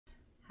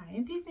Hi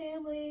NP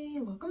family,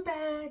 welcome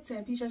back to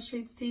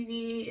NPTressTreats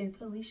TV.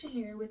 It's Alicia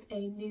here with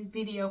a new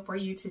video for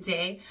you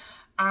today.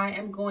 I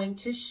am going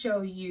to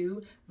show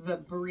you the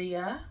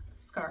Bria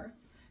scarf.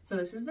 So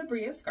this is the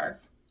Bria scarf.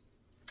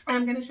 And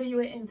I'm going to show you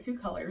it in two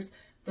colors,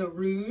 the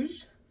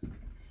Rouge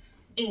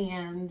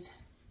and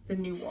the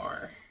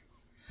Noir.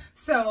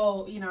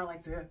 So, I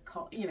like to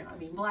call,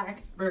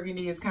 black,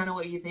 burgundy is kind of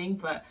what you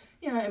think, but,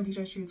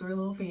 NPTressTreats are a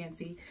little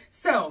fancy.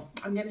 So,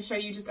 I'm going to show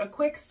you just a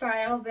quick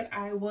style that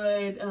I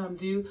would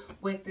do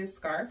with this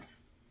scarf.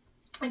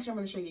 Actually, I'm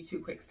going to show you two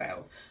quick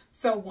styles.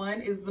 So, one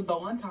is the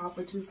bow on top,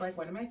 which is like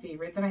one of my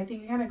favorites, and I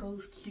think it kind of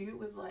goes cute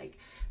with like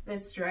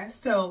this dress.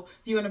 So,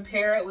 if you want to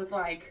pair it with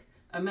like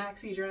a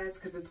maxi dress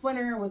because it's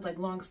winter with like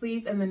long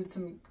sleeves and then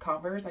some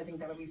Converse, I think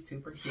that would be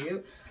super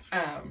cute.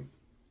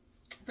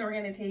 So, we're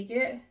going to take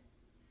it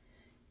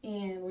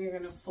and we're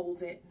going to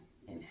fold it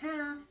in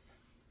half,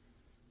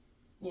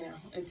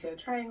 into a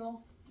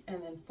triangle,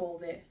 and then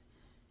fold it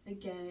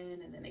again,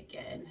 and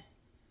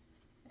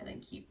then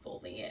keep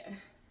folding it.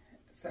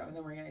 So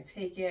then we're going to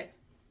take it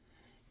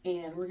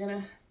and we're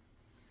going to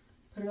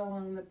put it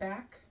along the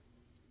back,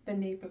 the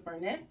nape of our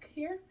neck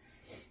here,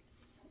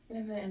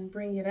 and then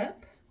bring it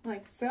up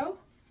like so.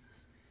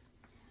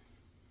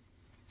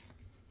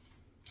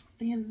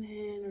 And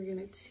then we're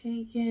going to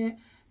take it,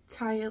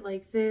 tie it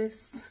like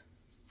this,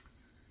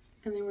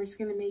 and then we're just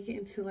gonna make it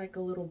into like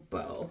a little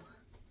bow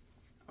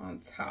on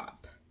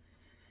top.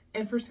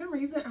 And for some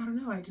reason, I don't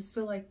know, I just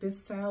feel like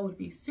this style would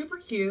be super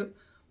cute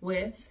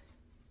with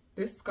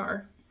this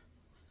scarf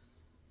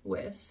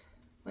with,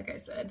 like I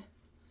said,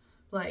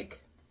 like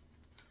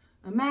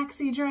a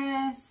maxi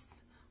dress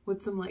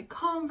with some like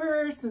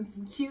Converse and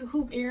some cute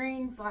hoop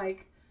earrings.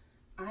 Like,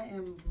 I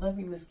am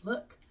loving this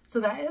look. So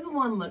that is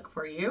one look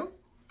for you.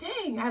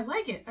 Dang, I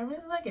like it. I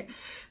really like it.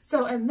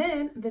 So, and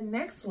then the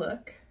next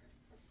look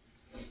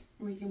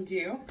we can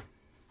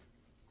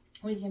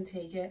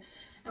take it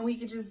and we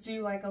could just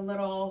do like a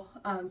little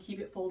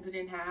keep it folded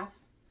in half,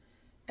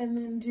 and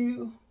then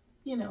do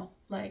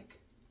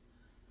like,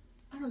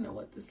 I don't know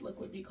what this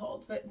look would be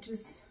called, but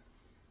just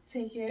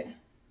take it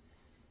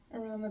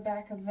around the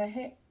back of the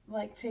hip,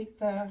 like take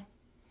the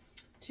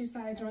two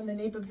sides around the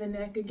nape of the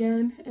neck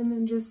again, and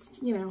then just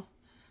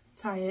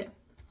tie it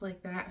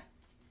like that.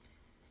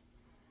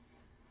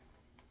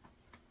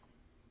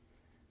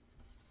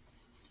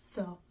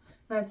 So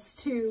that's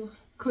two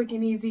quick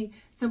and easy,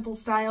 simple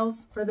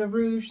styles for the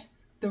Rouge,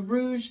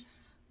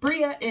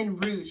 Bria in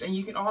Rouge. And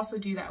you can also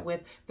do that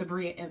with the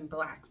Bria in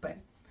black. But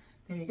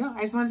there you go.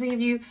 I just wanted to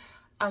give you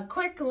a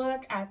quick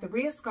look at the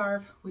Bria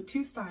scarf with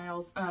two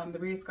styles. The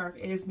Bria scarf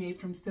is made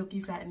from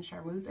silky satin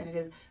charmeuse, and it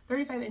is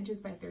 35 inches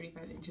by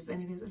 35 inches,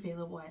 and it is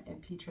available at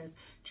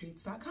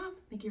NPTressTreats.com.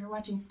 Thank you for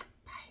watching.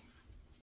 Bye.